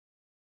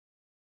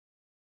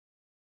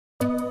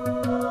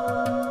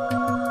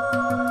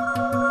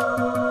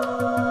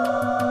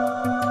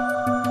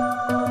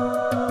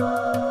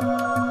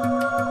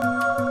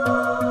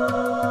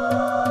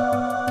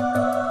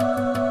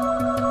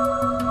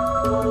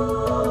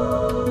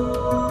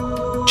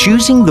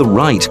Choosing the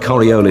right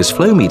Coriolis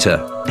flow meter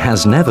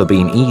has never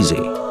been easy.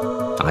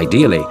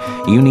 Ideally,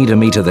 you need a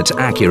meter that's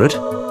accurate,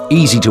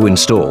 easy to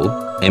install,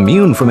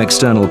 immune from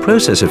external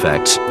process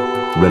effects,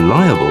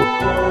 reliable,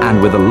 and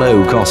with a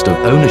low cost of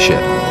ownership.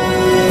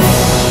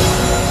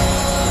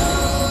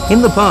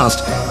 In the past,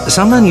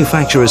 some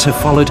manufacturers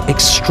have followed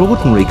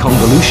extraordinary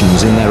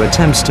convolutions in their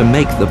attempts to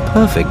make the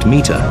perfect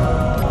meter.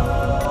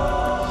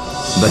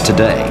 But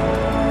today,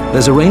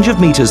 there's a range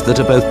of meters that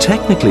are both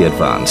technically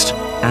advanced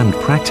and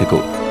practical,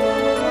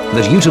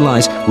 that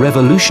utilize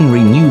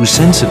revolutionary new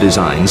sensor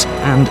designs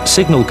and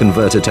signal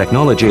converter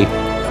technology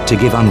to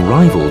give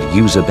unrivaled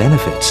user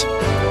benefits.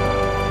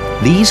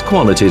 These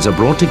qualities are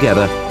brought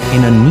together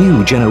in a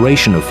new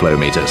generation of flow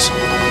meters,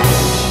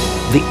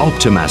 the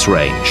Optimass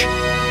range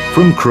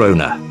from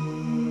KROHNE.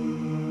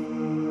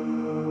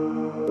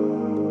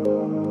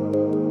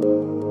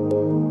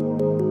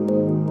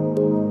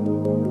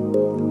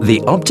 The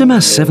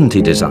Optimass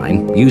 70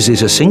 design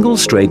uses a single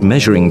straight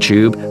measuring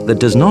tube that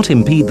does not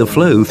impede the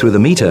flow through the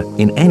meter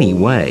in any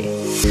way.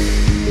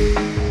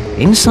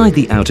 Inside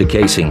the outer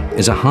casing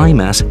is a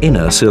high-mass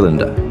inner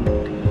cylinder.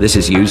 This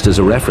is used as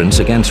a reference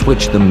against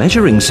which the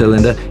measuring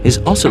cylinder is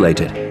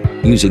oscillated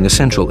using a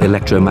central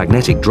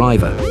electromagnetic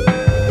driver.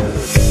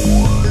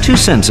 Two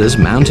sensors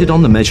mounted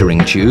on the measuring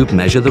tube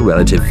measure the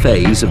relative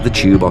phase of the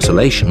tube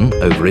oscillation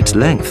over its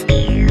length.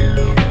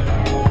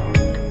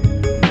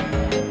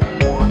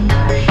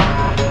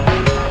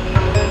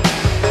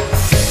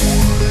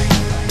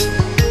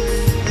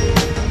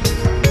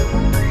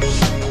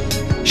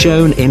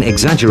 Shown in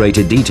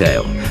exaggerated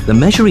detail, the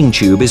measuring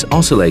tube is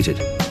oscillated,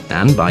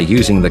 and by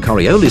using the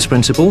Coriolis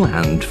principle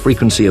and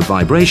frequency of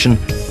vibration,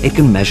 it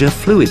can measure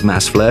fluid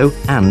mass flow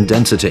and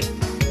density.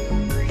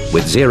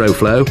 With zero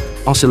flow,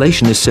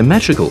 oscillation is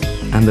symmetrical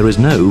and there is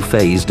no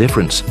phase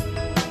difference.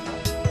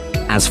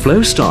 As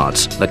flow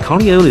starts, the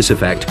Coriolis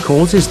effect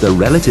causes the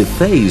relative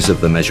phase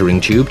of the measuring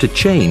tube to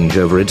change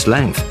over its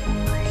length.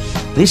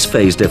 This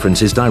phase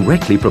difference is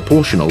directly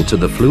proportional to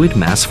the fluid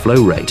mass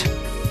flow rate.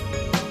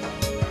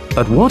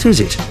 But what is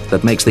it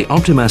that makes the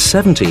Optimass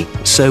 70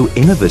 so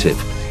innovative?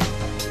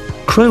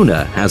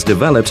 KROHNE has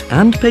developed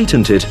and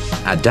patented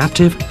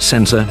adaptive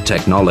sensor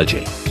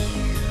technology.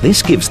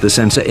 This gives the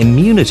sensor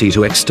immunity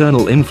to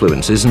external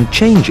influences and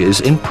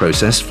changes in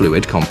process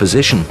fluid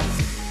composition.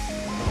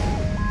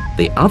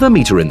 The other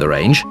meter in the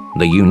range,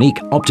 the unique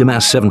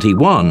Optimass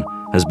 71,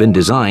 has been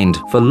designed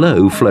for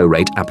low flow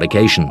rate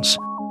applications.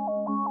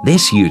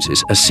 This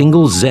uses a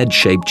single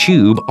Z-shaped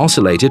tube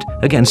oscillated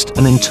against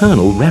an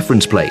internal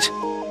reference plate.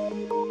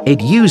 It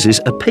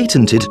uses a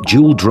patented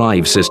dual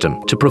drive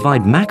system to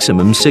provide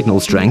maximum signal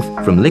strength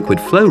from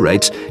liquid flow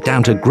rates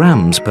down to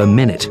grams per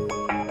minute.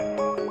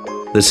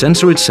 The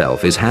sensor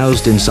itself is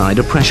housed inside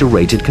a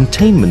pressure-rated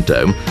containment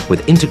dome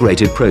with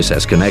integrated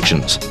process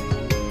connections.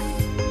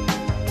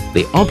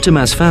 The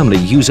Optimass family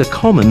use a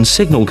common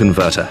signal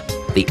converter,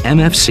 the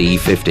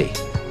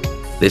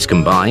MFC50. This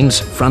combines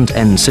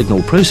front-end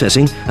signal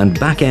processing and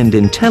back-end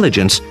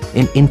intelligence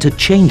in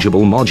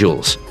interchangeable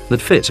modules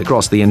that fit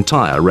across the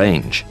entire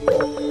range.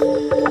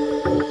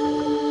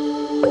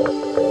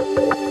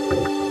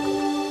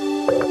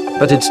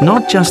 But it's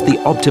not just the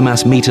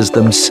Optimass meters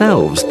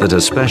themselves that are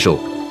special.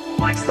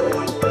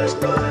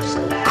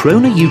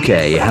 KROHNE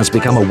UK has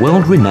become a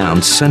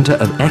world-renowned centre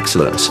of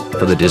excellence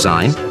for the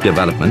design,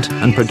 development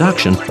and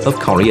production of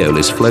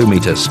Coriolis flow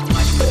meters.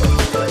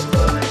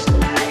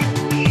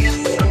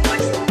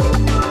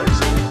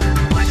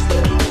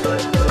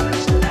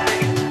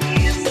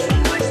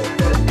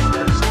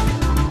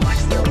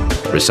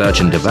 Research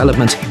and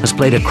development has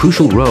played a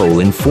crucial role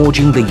in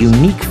forging the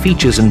unique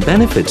features and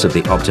benefits of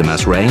the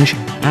Optimass range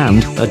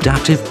and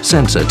adaptive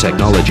sensor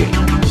technology.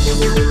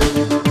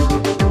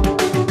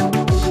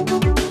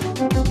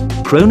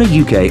 KROHNE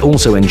UK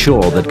also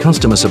ensure that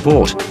customer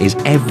support is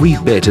every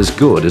bit as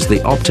good as the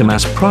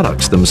Optimass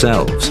products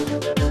themselves.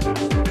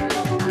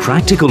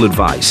 Practical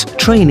advice,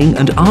 training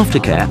and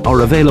aftercare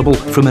are available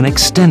from an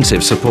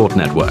extensive support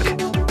network.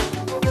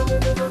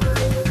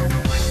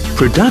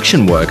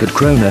 Production work at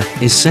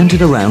KROHNE is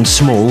centered around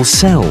small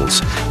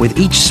cells, with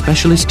each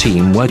specialist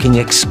team working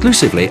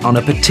exclusively on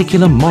a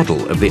particular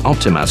model of the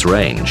Optimass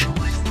range.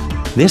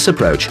 This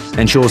approach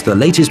ensures the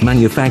latest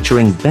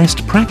manufacturing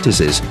best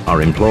practices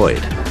are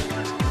employed.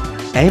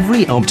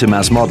 Every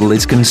Optimass model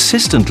is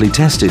consistently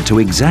tested to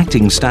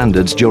exacting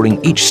standards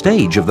during each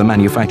stage of the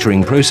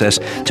manufacturing process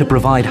to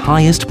provide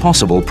highest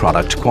possible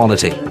product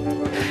quality.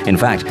 In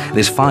fact,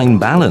 this fine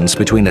balance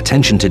between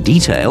attention to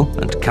detail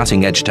and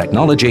cutting-edge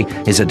technology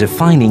is a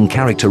defining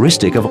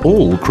characteristic of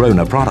all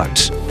KROHNE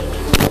products.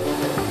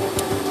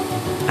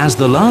 As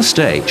the last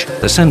stage,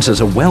 the sensors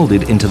are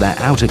welded into their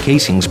outer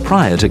casings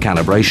prior to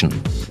calibration.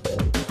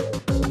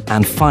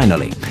 And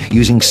finally,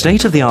 using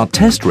state-of-the-art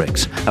test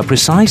rigs, a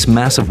precise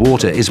mass of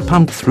water is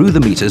pumped through the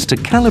meters to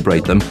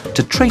calibrate them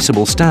to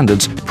traceable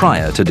standards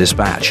prior to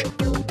dispatch.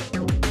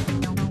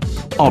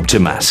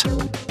 Optimass,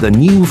 the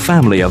new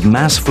family of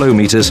mass flow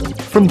meters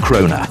from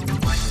KROHNE.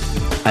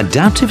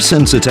 Adaptive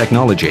sensor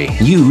technology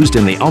used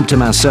in the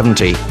Optimass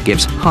 70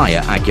 gives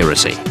higher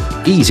accuracy.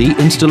 easy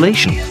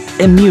installation,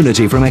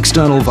 immunity from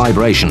external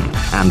vibration,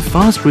 and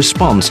fast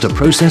response to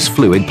process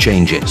fluid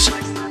changes.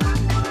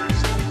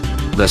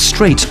 The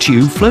straight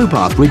tube flow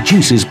path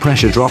reduces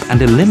pressure drop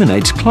and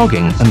eliminates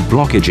clogging and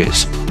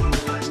blockages.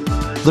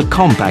 The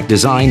compact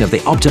design of the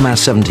Optimass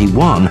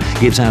 71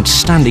 gives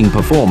outstanding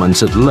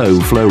performance at low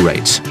flow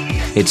rates.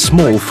 Its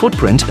small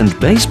footprint and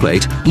base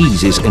plate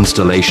eases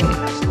installation.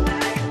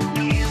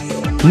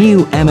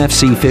 New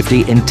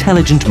MFC50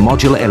 intelligent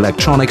modular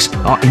electronics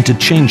are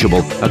interchangeable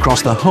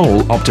across the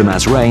whole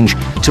Optimass range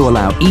to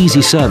allow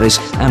easy service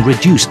and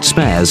reduced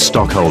spares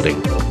stock holding.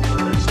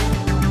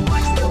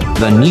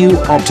 The new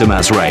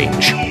Optimass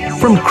range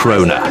from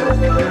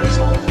KROHNE.